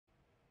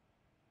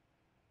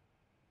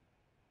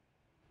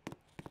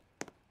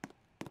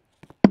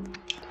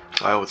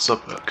Hi, what's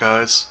up,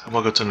 guys? And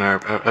welcome to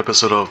another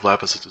episode of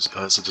Life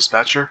as a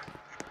Dispatcher.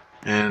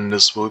 And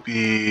this will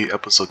be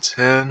episode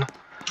 10,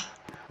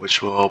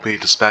 which will be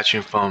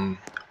dispatching from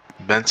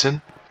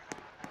Benton.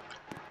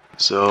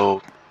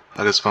 So,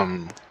 I guess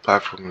from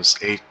platforms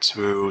 8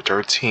 through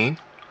 13.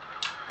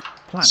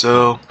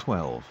 Platform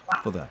 12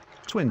 for the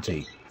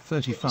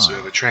 2035 So we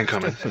have a train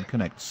coming. Stepford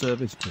Connect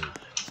service to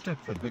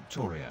Stepford,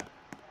 Victoria.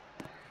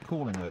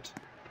 Calling at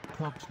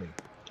Croxley,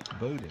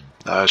 Bowden.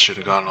 I should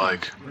have gone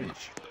like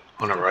Bridge,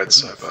 on the right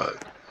side,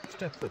 but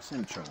Stepford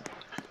Central,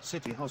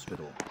 City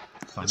Hospital.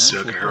 let's see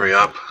if I can hurry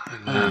up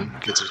and then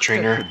get to the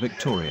train here. Stepford,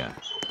 Victoria.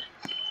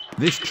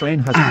 This train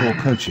has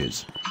 4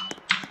 coaches.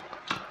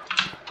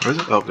 Where is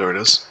it? Oh, there it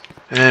is.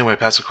 Anyway,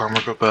 past the car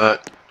marker,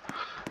 but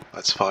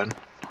that's fine.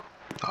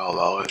 I'll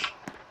allow it.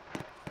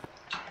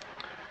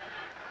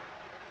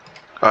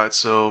 Alright,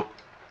 so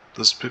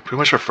this is pretty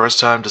much our first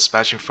time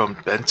dispatching from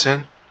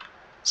Benton.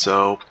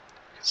 So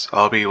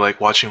I'll be like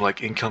watching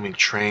like incoming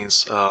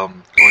trains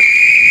going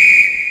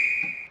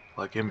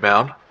like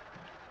inbound.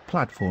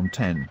 Platform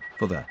 10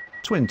 for the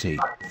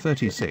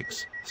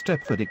 2036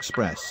 Stepford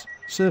Express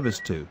service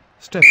to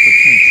Stepford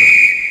Central.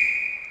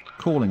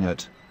 Calling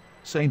at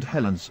St.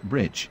 Helens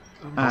Bridge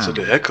Also and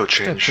the echo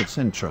change. Stepford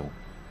Central.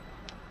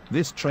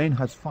 This train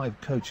has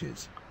 5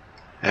 coaches.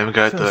 And we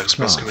got the First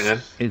express class coming in.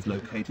 is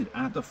located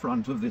at the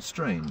front of this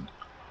train.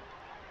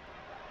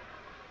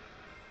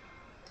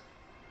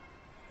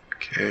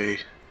 Okay.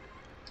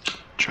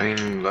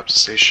 Train left the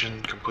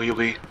station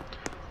completely.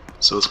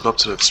 So let's go up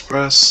to the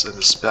express and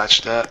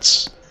dispatch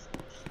that.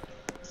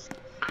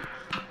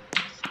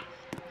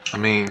 I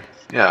mean,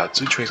 yeah,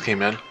 2 trains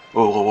came in.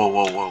 Whoa, whoa, whoa,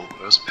 whoa, whoa.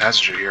 There's a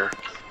passenger here.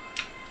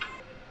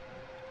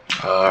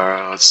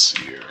 Let's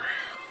see here.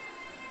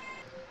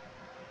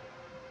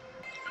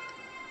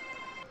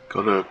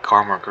 Go to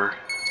car marker.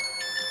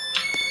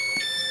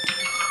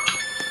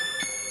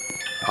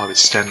 I'll be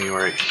standing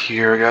right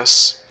here, I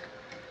guess.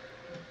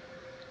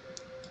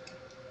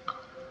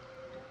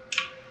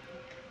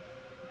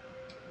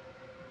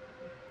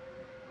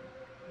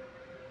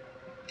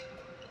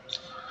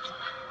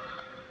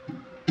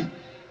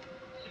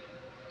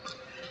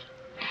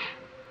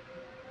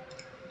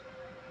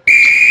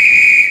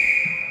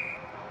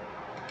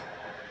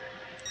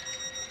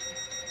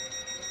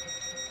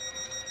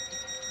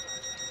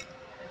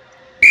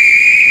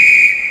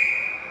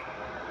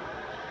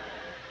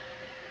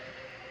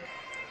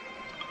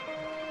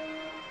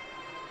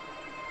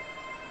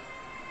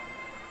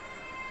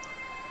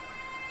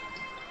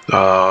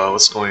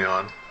 What's going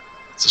on?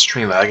 Is this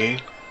train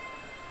lagging?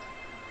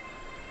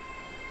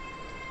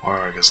 Or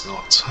I guess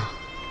not.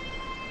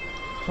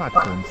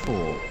 Platform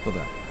 4 for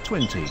the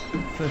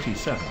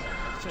 2037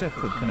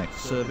 Stepford Connect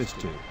service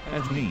to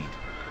Edgemead.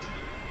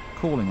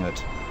 Calling at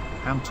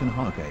Hampton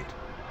Hargate,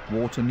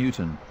 Water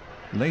Newton,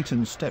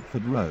 Leighton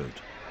Stepford Road,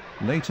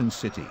 Leighton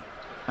City,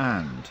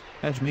 and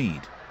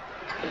Edgemead.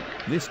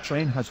 This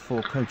train has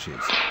 4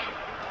 coaches.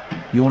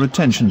 Your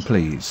attention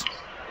please.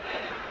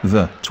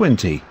 The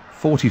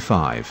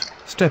 2045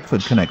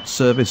 Stepford Connect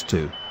service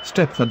to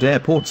Stepford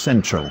Airport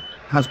Central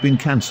has been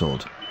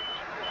cancelled.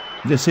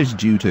 This is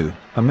due to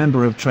a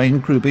member of train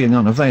crew being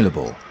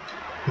unavailable.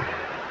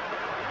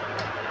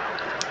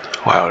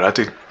 Wow, I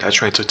think that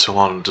train took too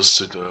long just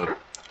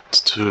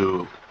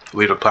to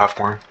leave the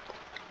platform.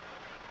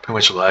 Pretty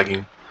much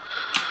lagging,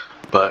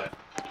 but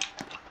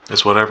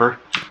it's whatever.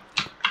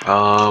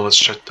 Let's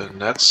check the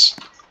next.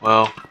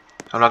 Well,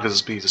 I'm not gonna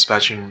be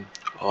dispatching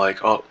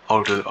like all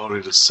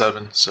to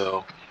 7,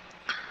 so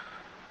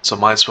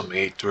mine's from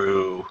 8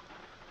 through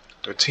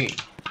 13.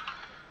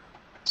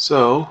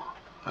 So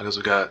I guess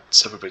we got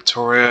Stepford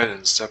Victoria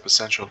and Stepford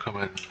Central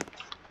coming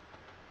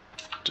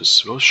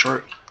just real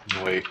short.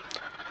 Wait,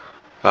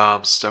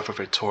 Stepford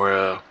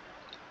Victoria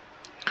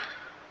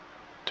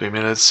 3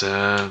 minutes,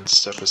 and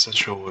Stepford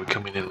Central will be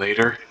coming in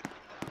later.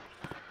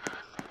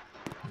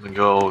 I'm gonna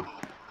go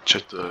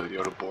check the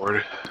other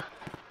board.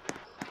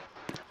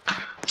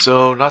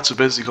 So not too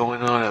busy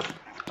going on at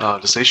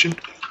the station.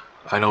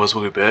 I know it's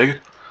really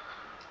big.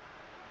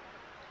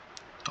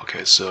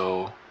 Okay,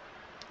 so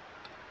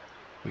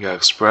we got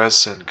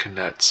Express and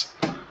Connect.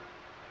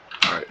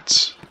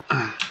 Alright.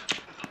 And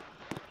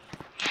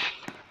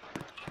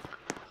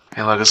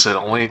like I said,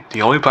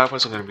 the only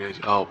platforms I'm gonna be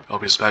I'll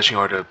be dispatching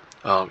are the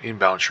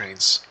inbound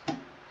trains.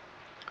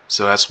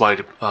 So that's why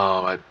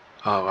I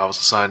was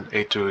assigned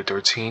 8 through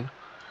 13.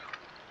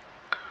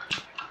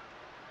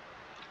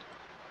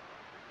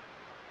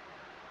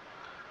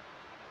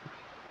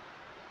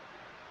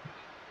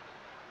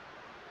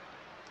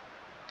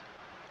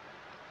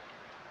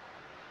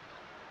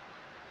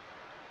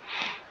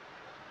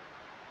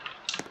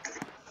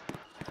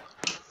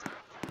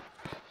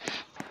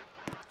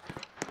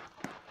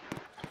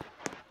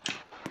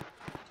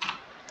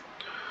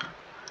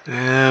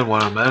 And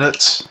 1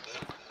 minute.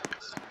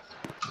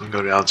 We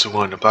go down to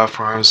one of the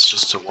platforms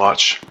just to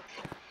watch.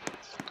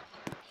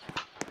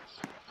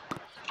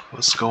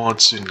 Let's go on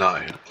to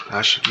 9.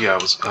 Actually, yeah, I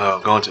was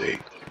going to 8.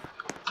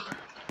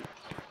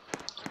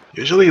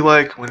 Usually,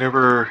 like,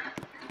 whenever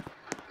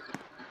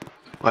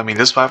I mean,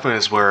 this platform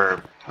is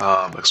where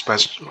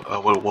express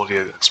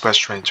the express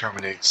train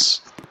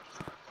terminates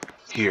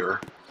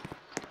here.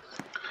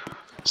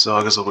 So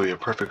I guess it'll be a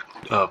perfect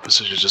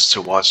position just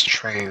to watch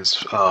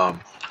trains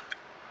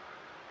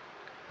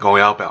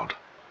going outbound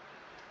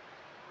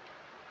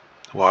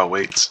while I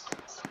wait.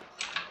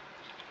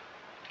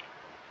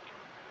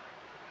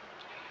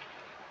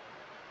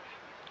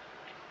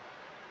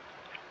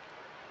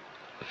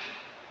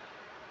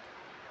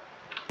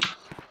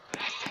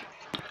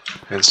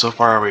 And so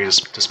far we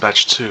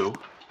dispatched 2.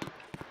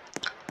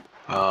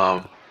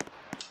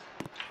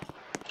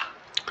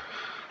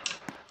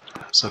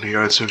 So the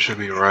other 2 should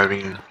be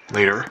arriving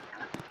later.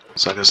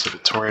 So I guess the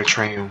Victoria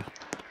train,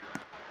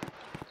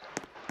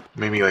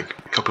 maybe like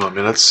a couple of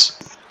minutes.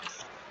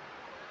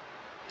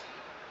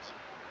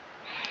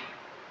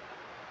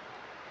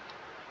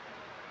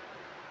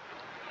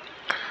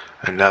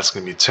 And that's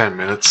going to be 10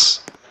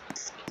 minutes.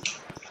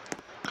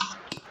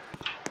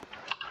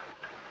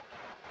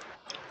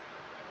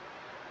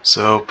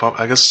 So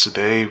I guess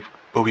today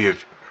will be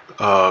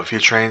a few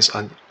trains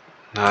not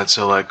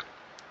until like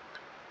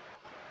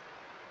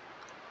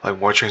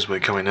more trains will be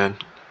coming in,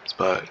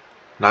 but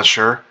not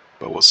sure,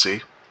 but we'll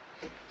see.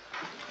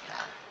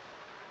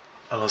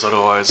 Unless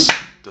otherwise,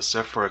 the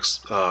step for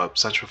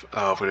Central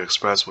for the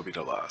Express will be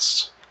the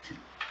last.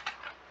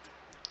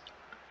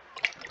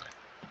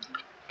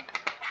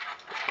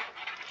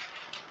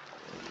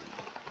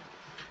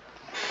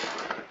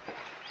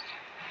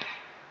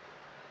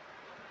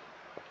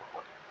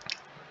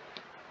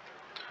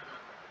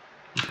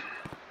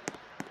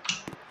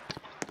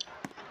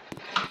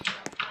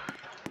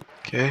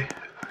 Okay,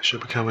 should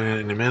be coming in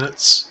any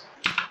minutes.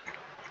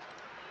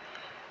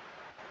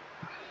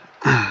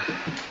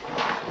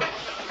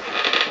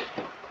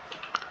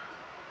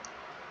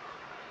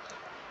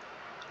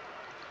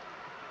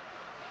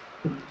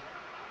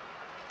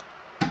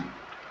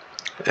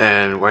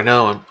 And right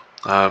now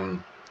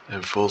I'm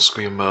in full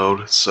screen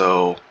mode,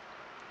 so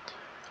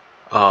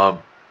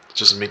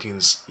just making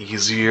this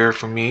easier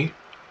for me.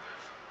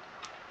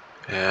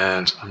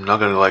 And I'm not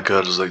gonna not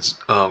gonna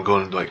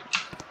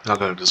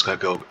just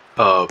go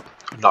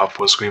not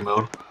full screen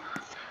mode.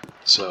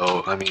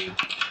 So I mean,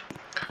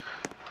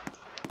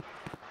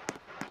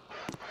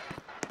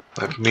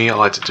 like me, I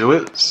like to do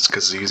it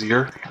because it's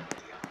easier.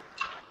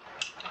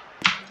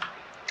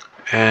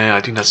 And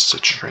I think that's the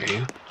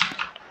train.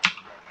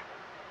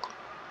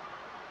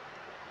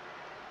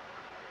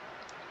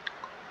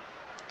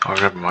 Oh,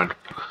 never mind.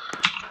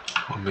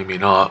 Well, maybe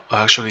not.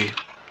 Actually,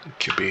 it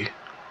could be.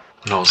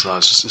 No, it's not.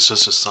 It's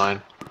just a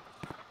sign.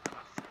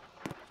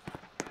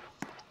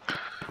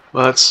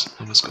 But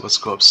let's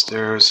go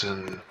upstairs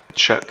and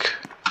check.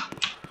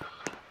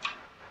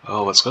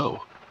 Oh, let's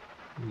go.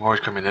 More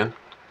coming in.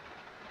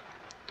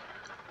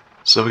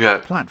 So we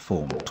got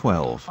platform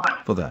 12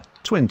 for the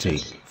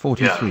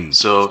 2043 yeah,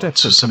 so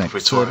Stepford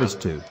Connect service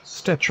to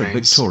Stepford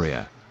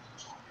Victoria.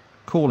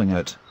 Calling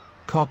at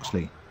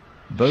Coxley,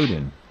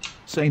 Bowden,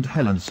 St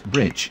Helens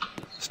Bridge,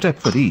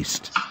 Stepford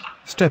East,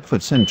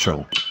 Stepford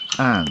Central,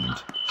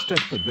 and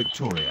Stepford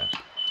Victoria.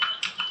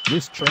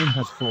 This train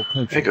has 4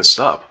 coaches. Make a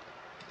stop.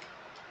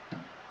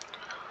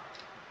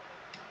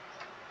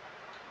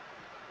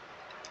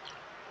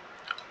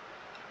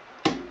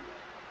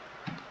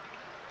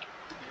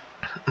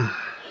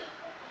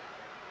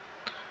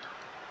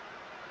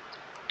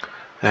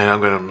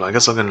 And I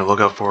guess I'm gonna look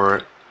out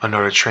for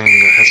another train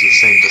that has the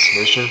same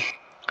destination.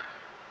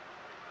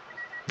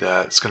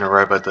 That's gonna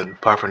arrive at the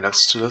platform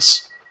next to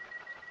this.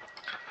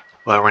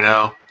 But right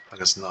now, I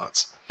guess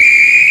not.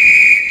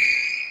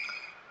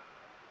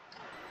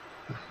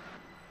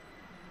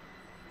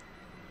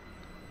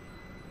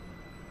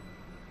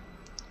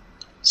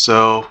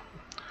 So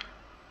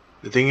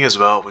the thing as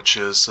well, which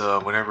is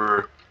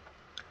whenever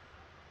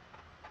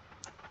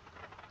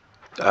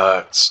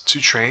it's 2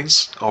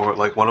 trains over,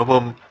 like one of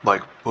them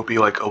will be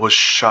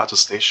overshot the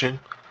station,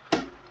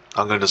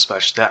 I'm gonna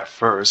dispatch that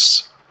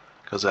first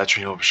because that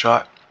train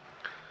overshot,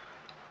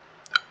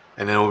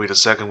 and then it will be the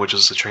second, which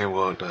is the train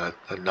will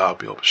not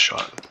be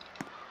overshot.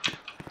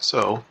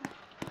 So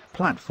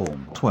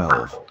platform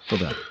 12 for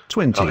the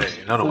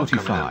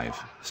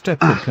 2045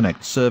 Stepford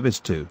Connect service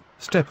to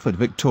Stepford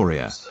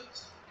Victoria.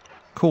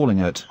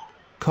 Calling at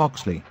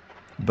Coxley,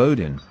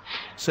 Bowden,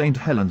 St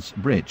Helens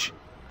Bridge,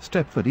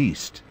 Stepford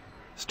East,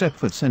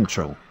 Stepford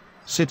Central,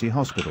 City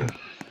Hospital,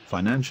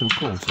 Financial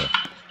Quarter,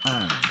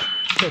 and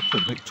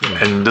Stepford Victoria.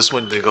 And this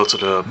one they go to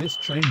the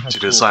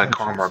assigned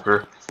car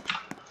marker.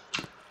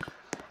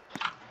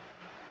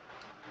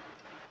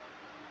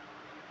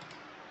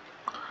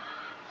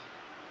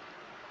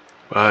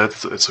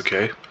 But it's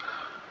okay.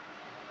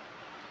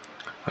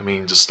 I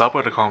mean, just stop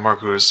at the car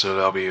markers, so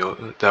that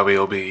way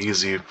it'll be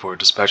easy for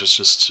dispatchers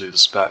just to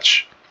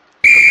dispatch.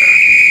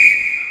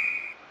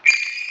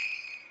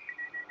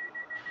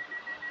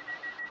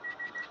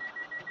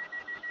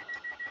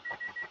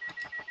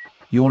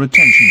 Your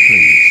attention,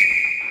 please.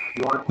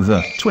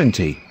 The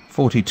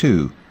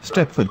 2042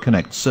 Stepford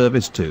Connect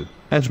service to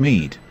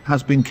Edgemead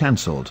has been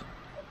cancelled.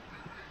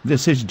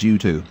 This is due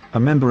to a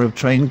member of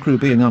train crew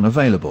being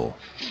unavailable.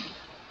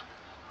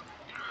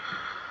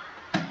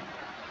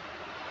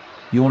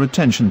 Your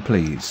attention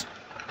please.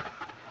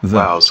 The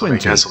Wow, so many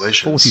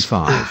cancellations.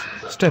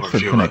 2045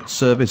 Stepford Connect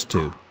service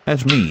to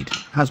Edgemead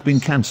has been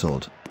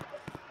cancelled.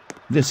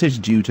 This is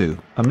due to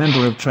a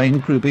member of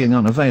train crew being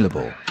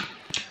unavailable.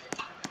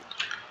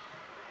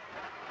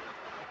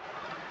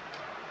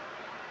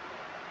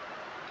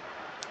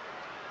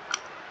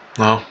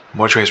 Well,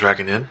 more trains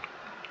racking in,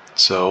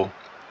 so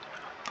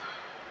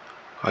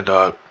I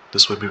thought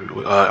this would be.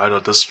 I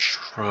thought this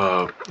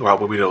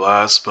route would be the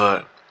last,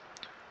 but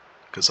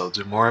because I'll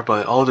do more.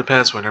 But it all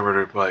depends.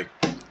 Whenever like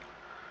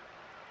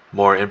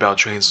more inbound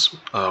trains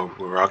will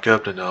rock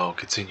up, then I'll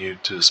continue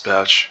to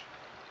dispatch.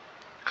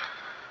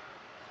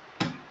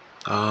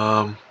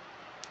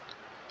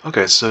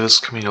 Okay, so it's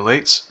coming in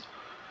late,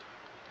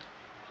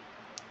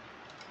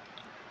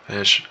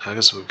 and I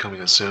guess we'll be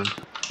coming in soon.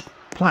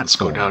 Let's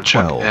go down and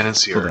check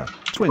for the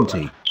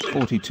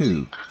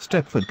 2042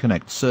 Stepford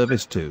Connect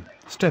service to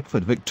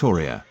Stepford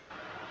Victoria.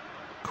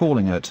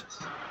 Calling at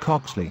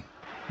Coxley,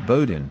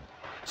 Bowden,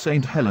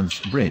 St Helens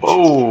Bridge,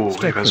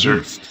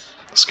 Stepford East,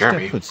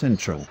 Stepford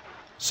Central,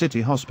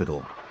 City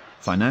Hospital,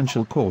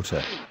 Financial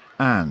Quarter,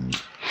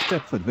 and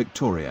Stepford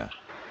Victoria.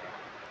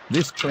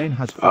 This train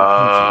has 4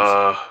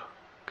 coaches.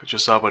 Could you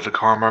stop with the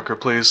car marker,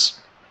 please?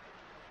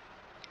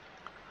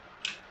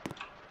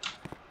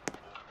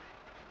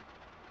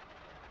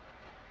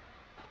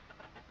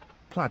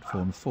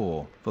 Platform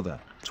 4 for the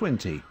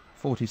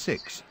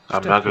 2046.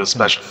 I'm not going to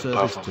dispatch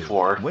platform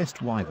 4.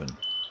 West Wyvern.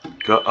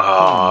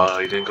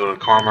 You didn't go to the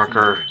car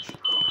marker.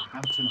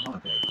 Hampton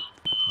Hargate,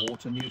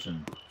 Water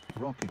Newton,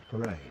 Rocket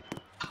Parade,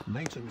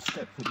 Leighton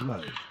Stepford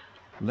Road,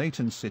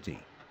 Leighton City,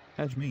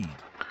 Edgemead,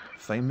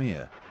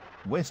 Famere,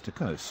 Wester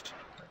Coast,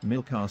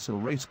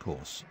 Milcastle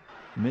Racecourse,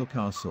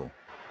 Milcastle,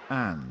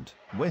 and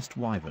West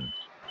Wyvern.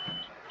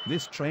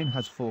 This train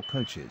has 4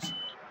 coaches.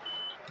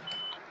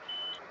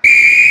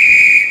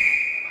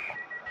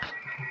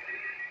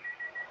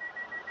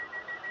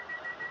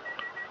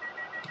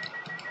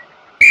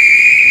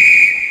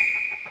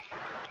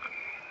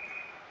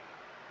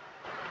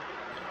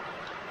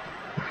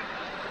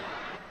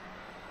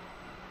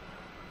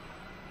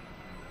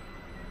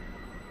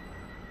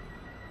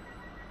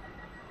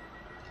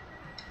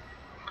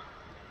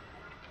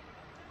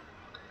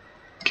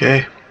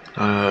 Okay,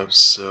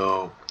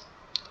 so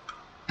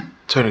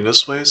turning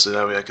this way so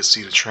that way I can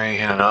see the train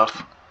handing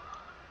off,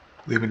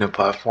 leaving the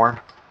platform.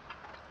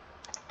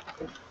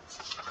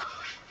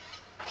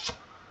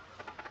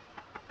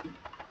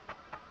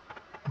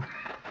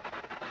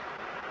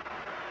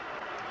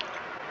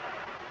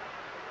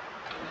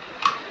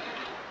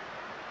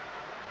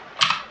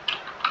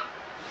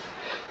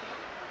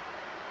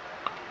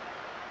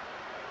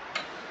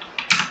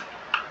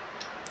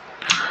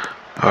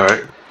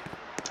 Alright,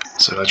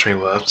 so that train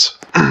left.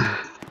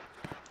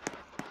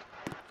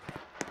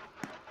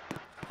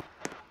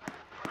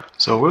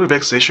 So really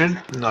big station,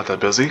 not that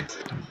busy.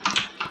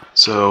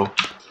 So,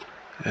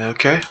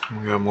 okay,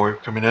 we got more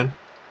coming in.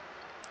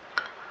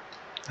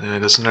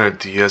 And there's another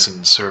DS in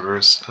the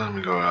servers. Let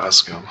me go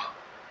ask him.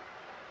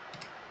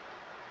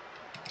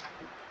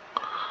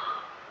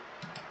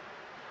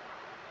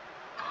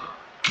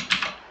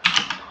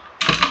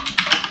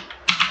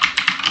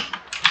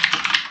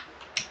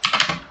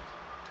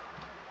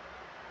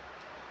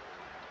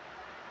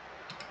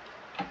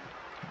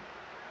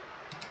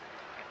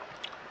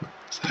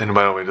 And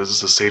by the way, this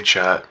is a safe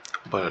chat,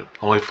 but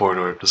only for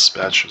the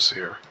dispatchers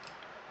here.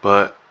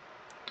 But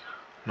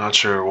not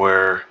sure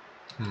where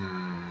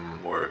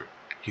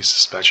he's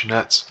dispatching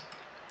at.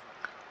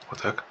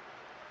 What the heck?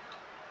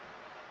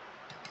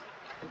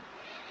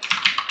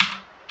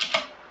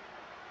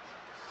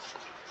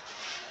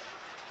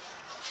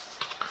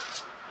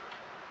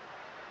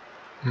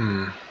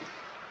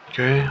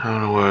 Okay, I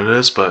don't know what it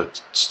is,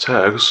 but it's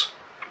tags.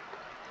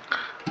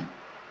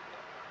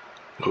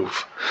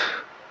 Oof.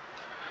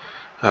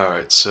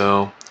 Alright,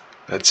 so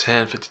at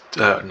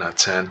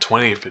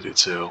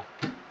 2052,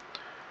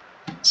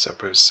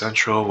 Separate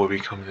Central will be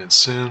coming in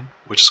soon,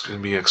 which is going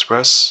to be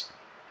Express.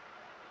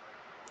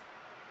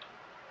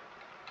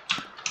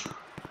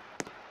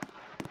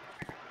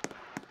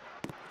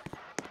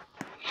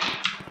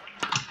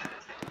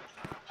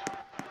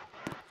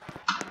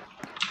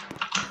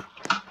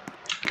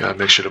 Gotta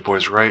make sure the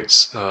board's right.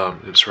 It's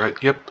right.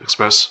 Yep,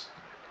 Express.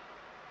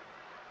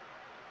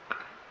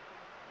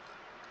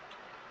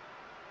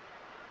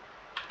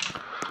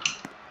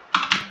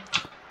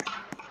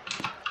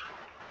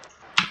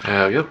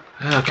 Yep.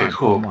 Okay,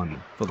 cool. We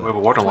have a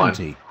water line.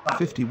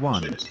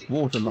 5051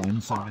 water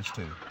line service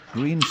to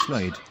Green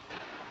Slade.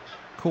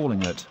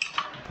 Calling at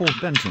Port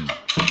Benton,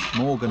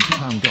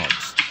 Morgantown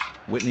Docks,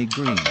 Whitney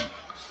Green,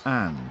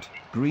 and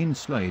Green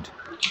Slade.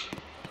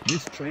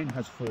 This train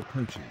has 4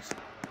 coaches.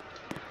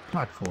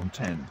 Platform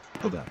 10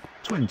 for the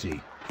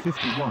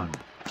 2051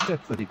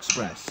 Stepford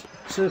Express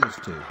service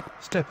to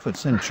Stepford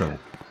Central.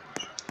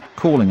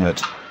 Calling at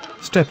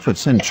Stepford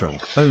Central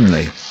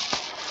only.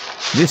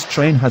 This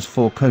train has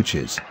 4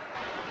 coaches.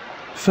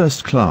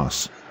 First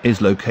class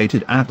is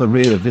located at the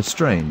rear of this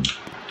train.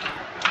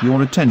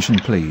 Your attention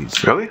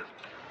please. Really?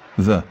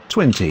 The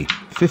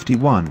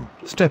 2051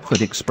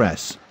 Stepford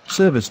Express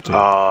service to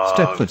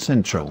Stepford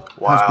Central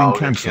has been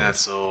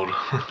cancelled.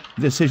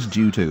 This is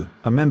due to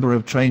a member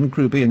of train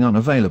crew being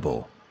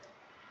unavailable.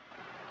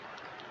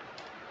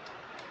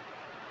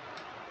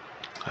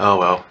 Oh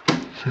well.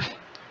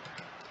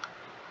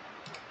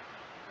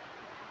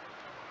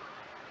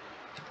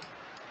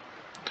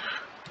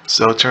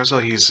 So it turns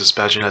out he's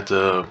dispatching at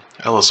the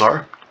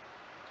LSR.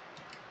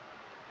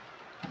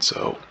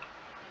 So,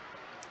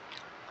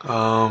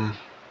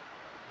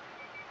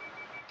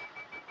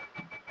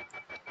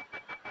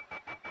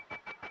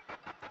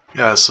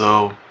 yeah,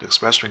 so the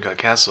express train got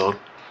cancelled.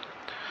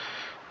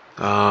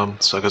 So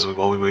I guess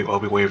I'll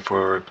be waiting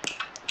for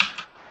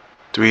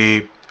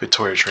 3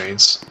 Victoria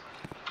trains.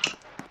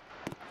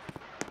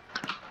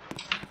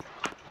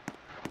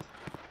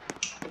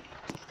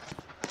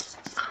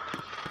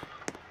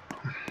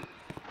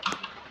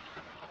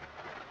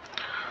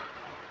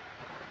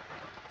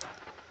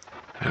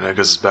 And I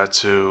guess it's back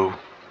to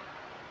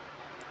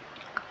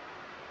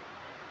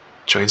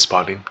train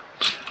spotting.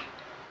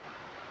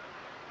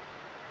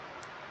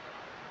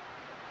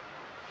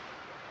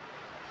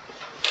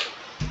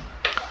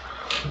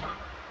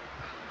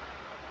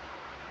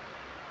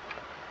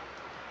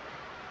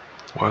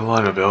 One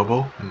line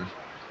available?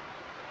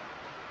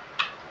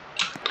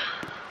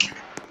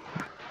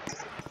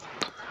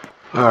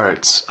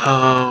 Alright,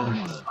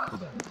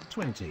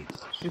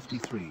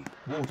 2053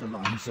 water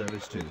line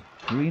service to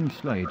Green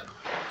Slade.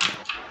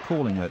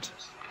 Calling at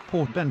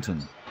Port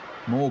Benton,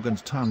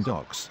 Morganstown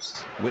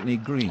Docks, Whitney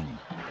Green,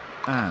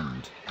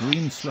 and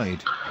Green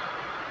Slade.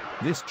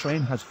 This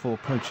train has 4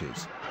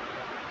 coaches.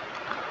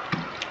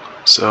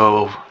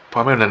 so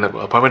probably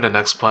the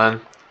next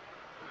plan,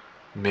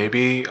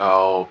 maybe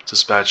I'll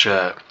dispatch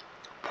at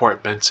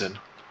Port Benton.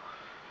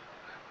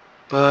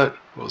 But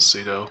we'll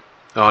see though.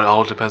 It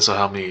all depends on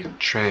how many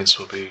trains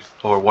will be,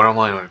 or what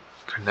online or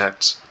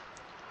connect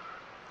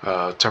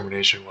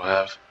termination will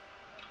have.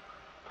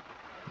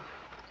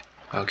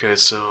 Okay,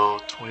 so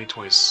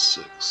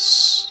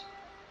 2026.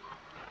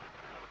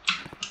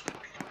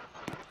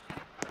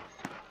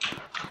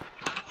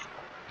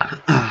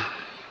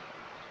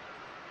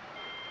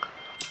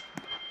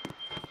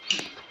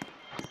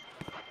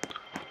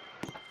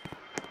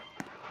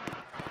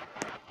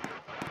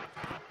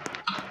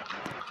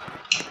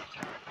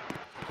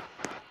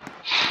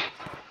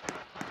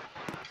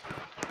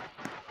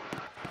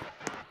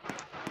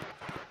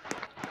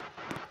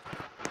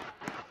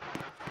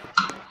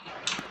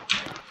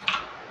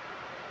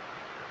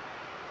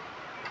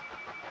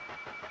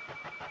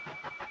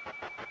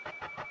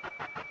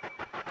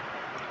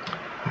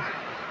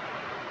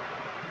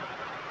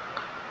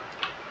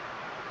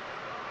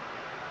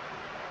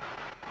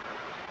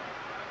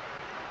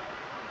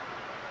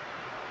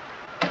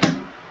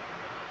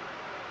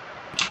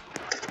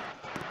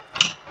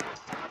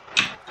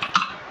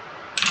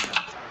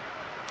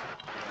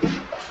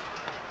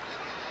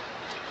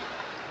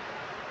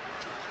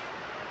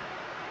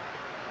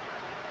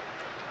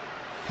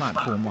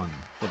 Platform 1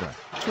 for the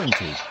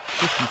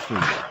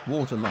 2053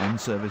 water line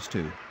service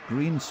to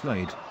Green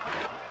Slade.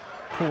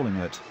 Calling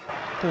at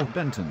Port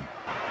Benton,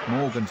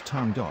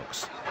 Morganstown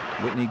Docks,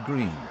 Whitney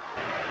Green,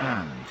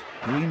 and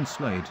Green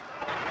Slade.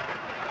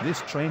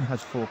 This train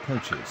has 4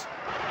 coaches.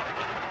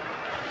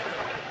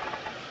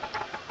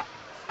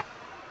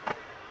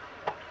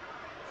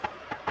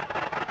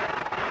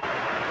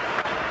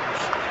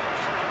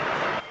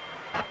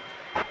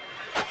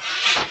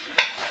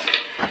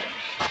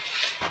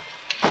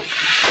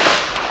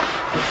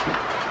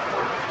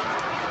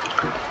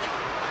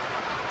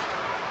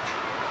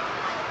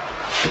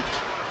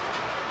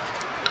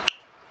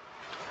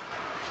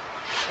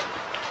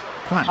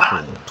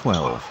 Platform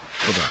 12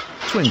 for the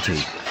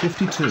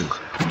 2052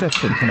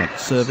 Stepford Connect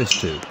service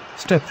to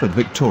Stepford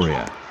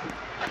Victoria.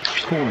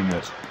 Calling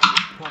at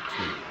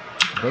Croxley,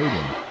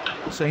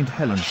 Bowden, St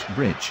Helens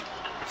Bridge,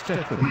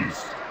 Stepford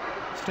East,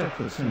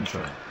 Stepford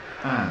Central,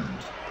 and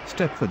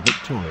Stepford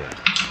Victoria.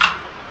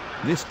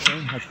 This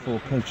train has 4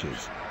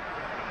 coaches.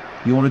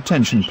 Your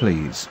attention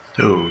please.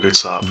 Oh, good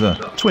stuff. The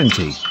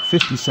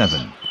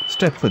 2057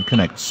 Stepford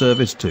Connect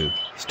service to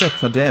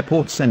Stepford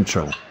Airport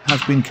Central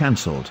has been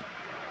cancelled.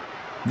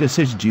 This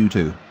is due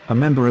to a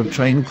member of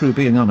train crew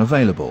being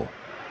unavailable.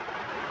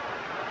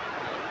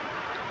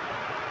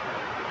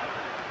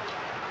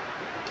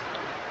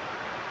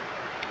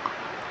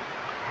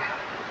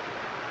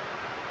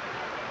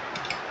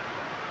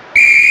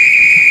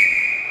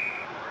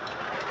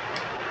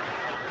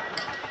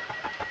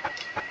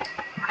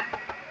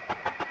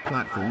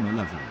 Platform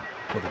 11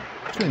 for the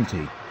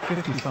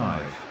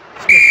 2055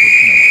 Stepford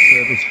Connect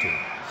service to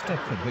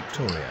Stepford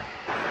Victoria.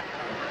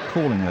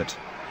 Calling at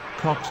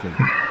Croxley,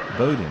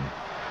 Bowden,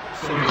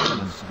 St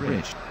Helens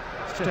Bridge,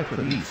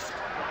 Stepford East,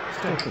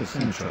 Stepford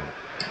Central,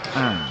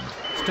 and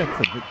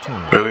Stepford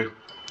Victoria. Really?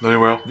 Really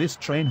well? This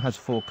train has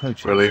 4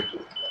 coaches. Really?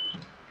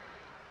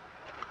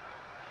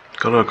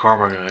 Go to a car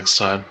market next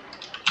time.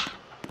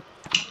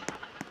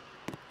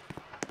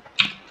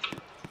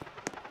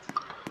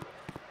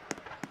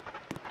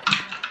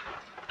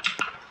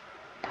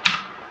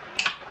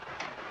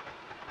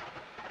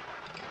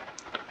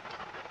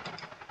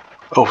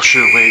 Oh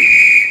shoot, wait.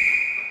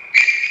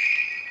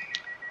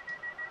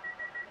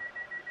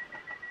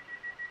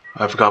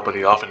 I forgot about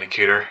the off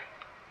indicator.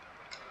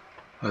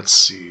 Let's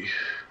see.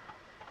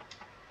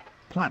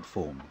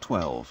 Platform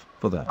 12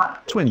 for the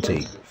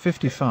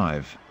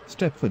 2055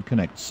 Stepford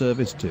Connect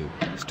service to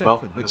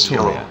Stepford, Well, it's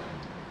Victoria. yellow.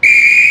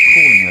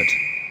 Calling at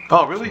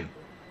Oh, really?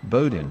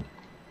 Bowden,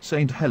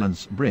 St.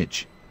 Helens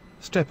Bridge,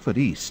 Stepford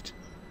East,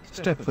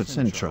 Stepford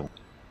Central,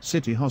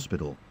 City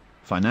Hospital,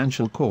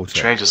 Financial Quarter,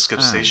 Train just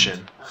skipped and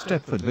station.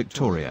 Stepford,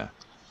 Victoria.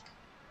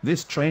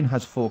 This train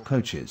has 4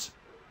 coaches.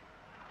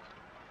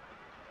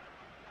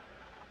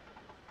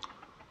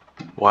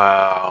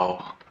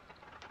 Wow.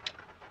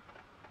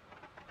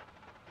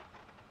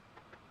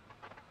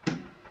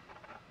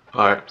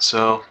 Alright,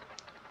 so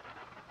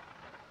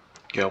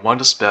yeah, one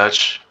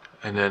dispatch,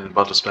 and then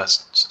about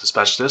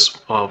dispatch this,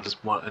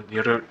 this one, and the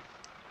other,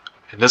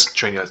 and this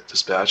train got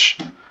dispatch,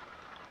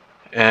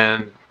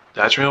 and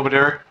that train over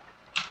there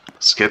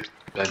skipped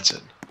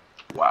Benton.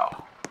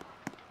 Wow.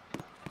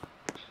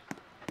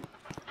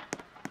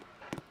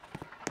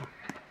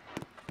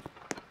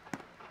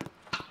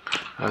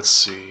 Let's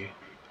see.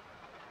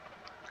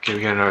 Okay,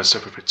 we got another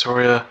step for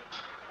Victoria.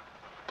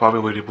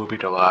 Probably will be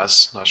the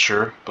last, not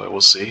sure, but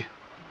we'll see.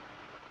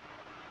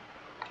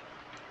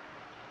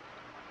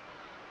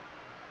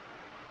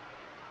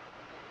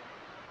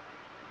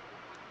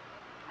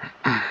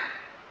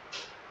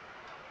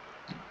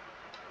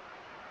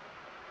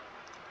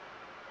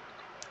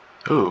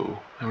 Ooh,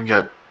 and we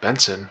got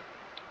Benton.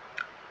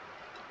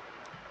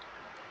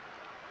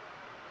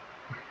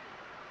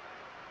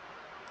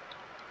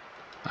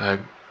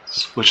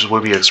 Which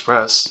will be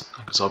Express,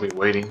 because I'll be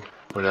waiting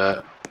for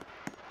that.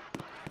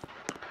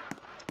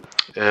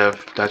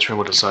 If that train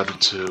would decide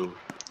to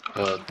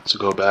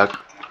go back,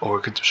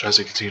 or should I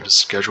say continue to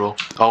schedule?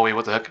 Oh wait,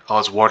 what the heck? Oh,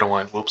 it's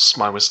Waterline. Whoops,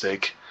 my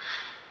mistake.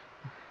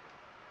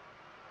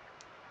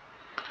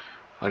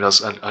 I thought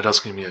it was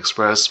going to be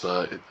Express,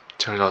 but it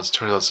turns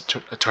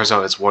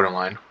out it's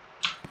Waterline.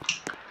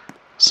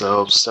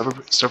 So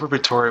Stepford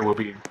Victoria will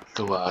be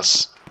the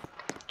last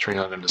train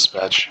I'm going to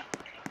dispatch.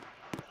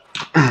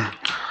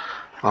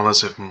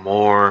 Unless if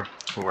more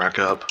will rack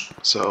up,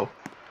 so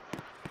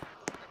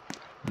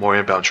more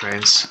inbound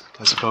trains,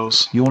 I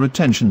suppose. Your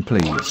attention,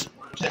 please.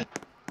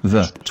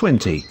 The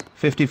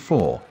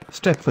 2054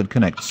 Stepford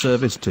Connect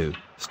service to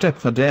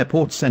Stepford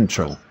Airport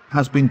Central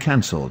has been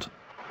cancelled.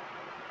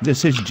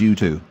 This is due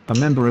to a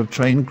member of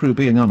train crew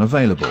being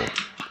unavailable.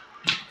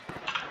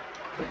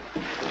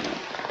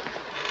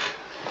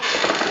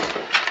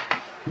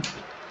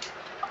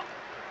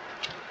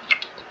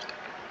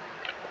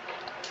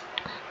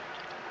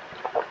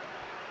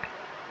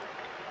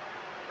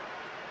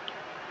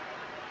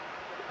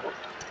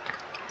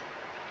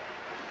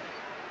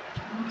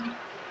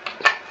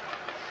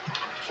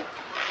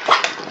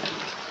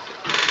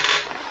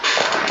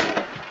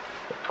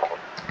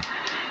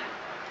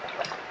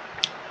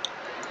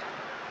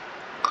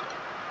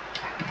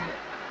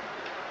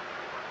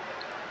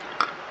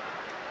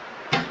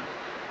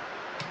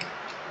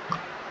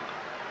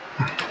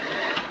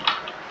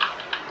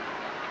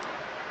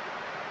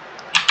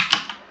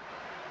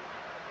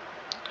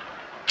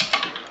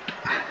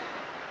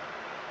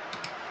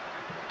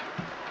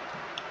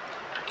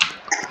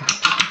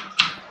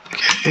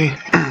 Okay,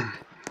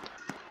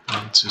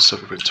 on to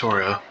Stepford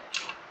Victoria.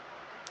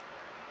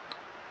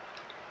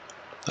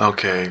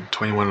 Okay,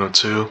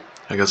 2102.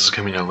 I guess it's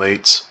coming in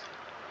late.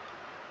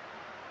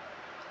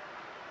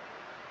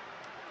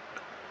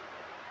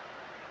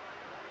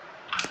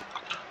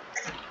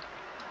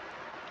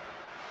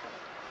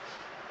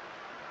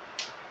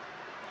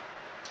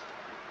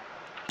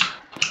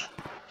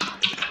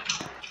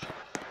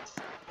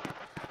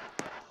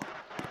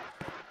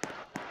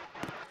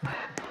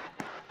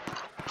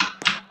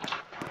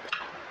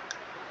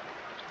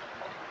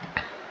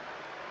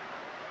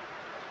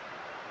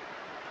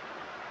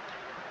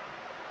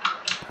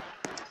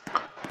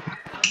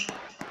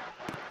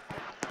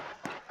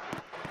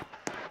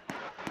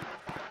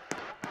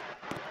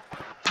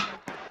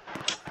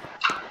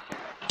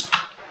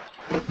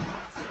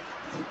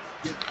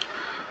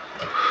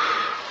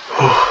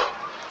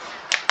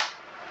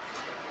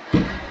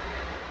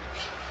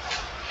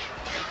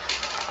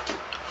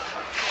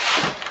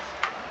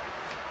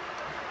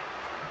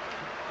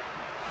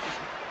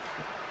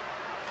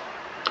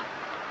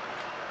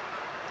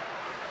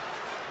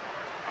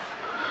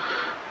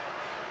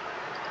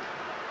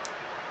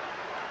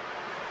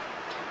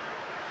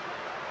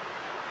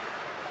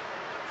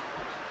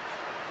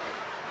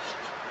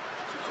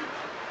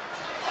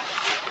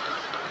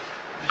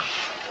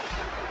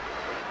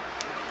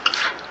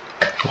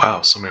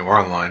 Wow, so many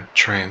online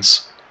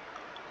trains.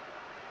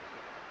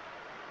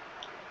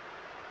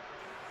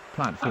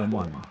 Platform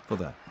 1 for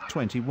the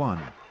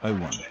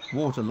 2101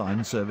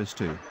 Waterline service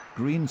to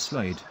Green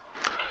Slade.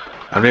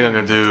 I think I'm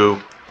gonna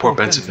do Port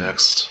Benton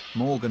next.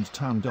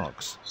 Morgantown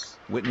Docks,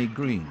 Whitney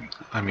Green.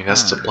 I mean,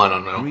 that's the plan I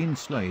know. Green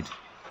Slade.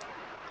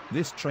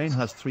 This train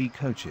has 3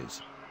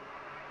 coaches.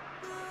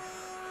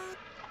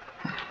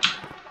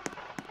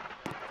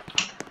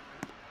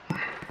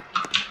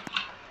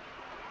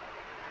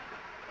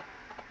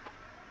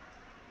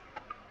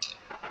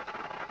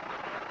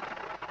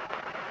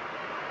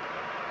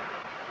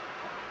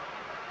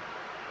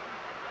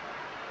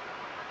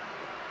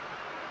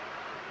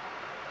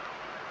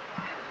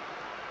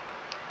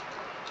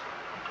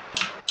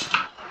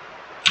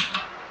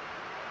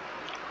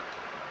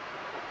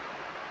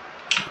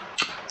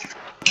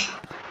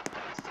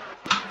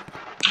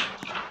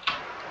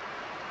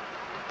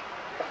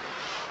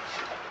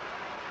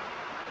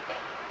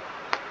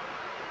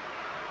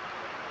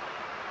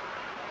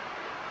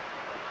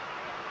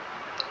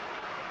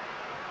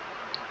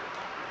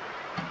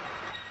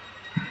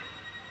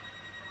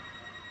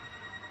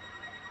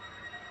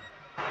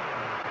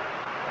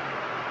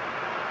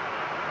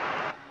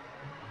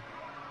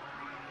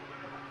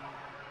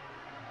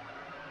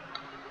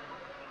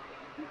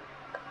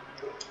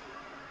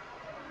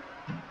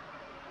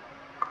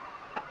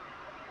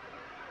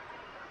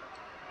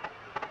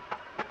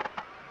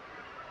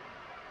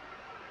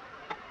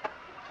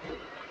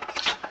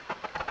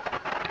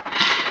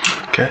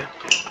 Okay.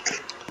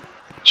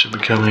 Should be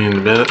coming in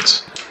a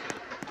minute.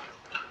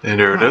 And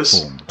there it is.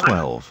 Platform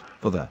 12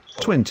 for the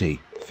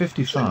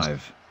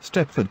 2055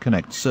 Stepford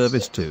Connect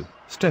service to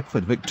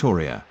Stepford,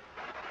 Victoria.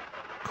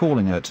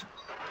 Calling at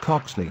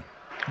Coxley,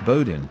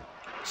 Bowden,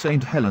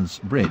 St Helens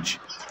Bridge,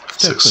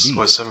 Stepford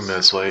East, 6.7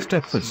 minutes late.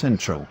 Stepford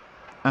Central,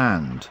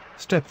 and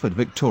Stepford,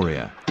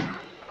 Victoria.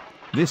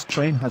 This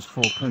train has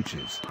 4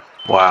 coaches.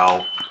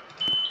 Wow.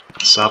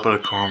 Stop at a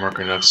car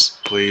marker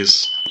next,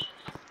 please.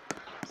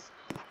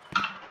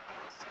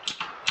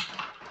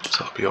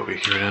 So I'll be over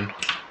here then.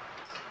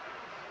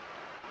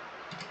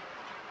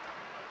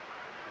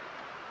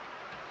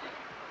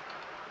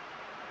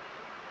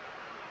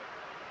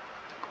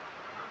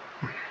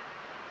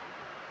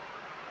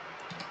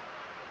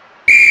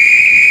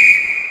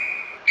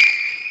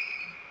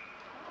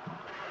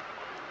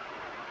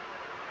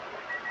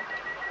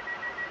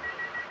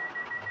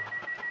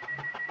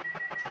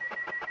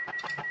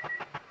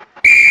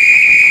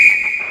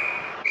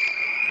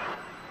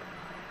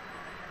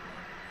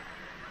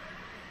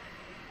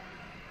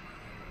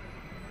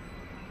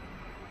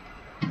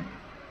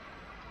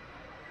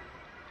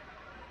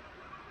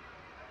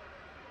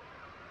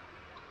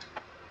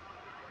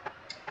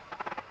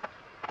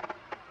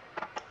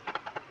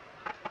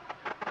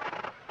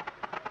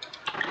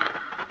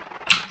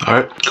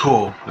 Alright,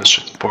 cool. Let's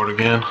check the board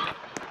again.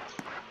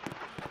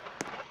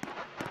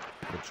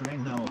 The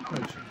train now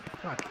approaching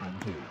platform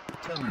 2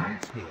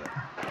 terminates here.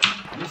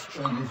 This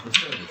train is the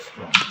service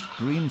from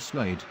Green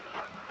Slade.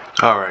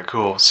 Alright,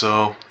 cool.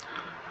 So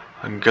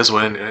I guess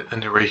we'll end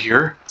it right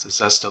here, since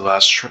that's the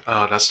last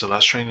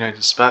train I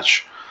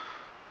dispatch.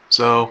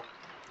 So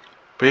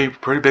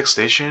pretty big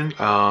station.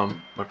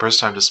 My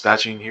first time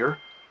dispatching here.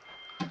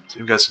 So if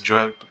you guys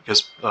enjoy,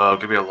 just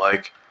give me a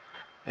like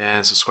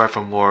and subscribe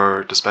for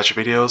more dispatcher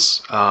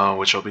videos,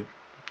 which I'll be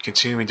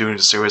continuing doing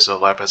the series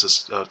of life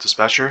as a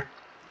dispatcher.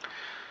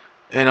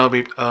 And I'll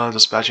be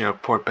dispatching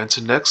at Port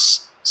Benton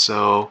next.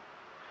 So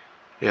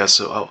yeah,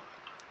 so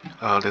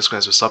thanks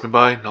guys for stopping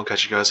by, and I'll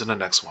catch you guys in the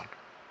next one.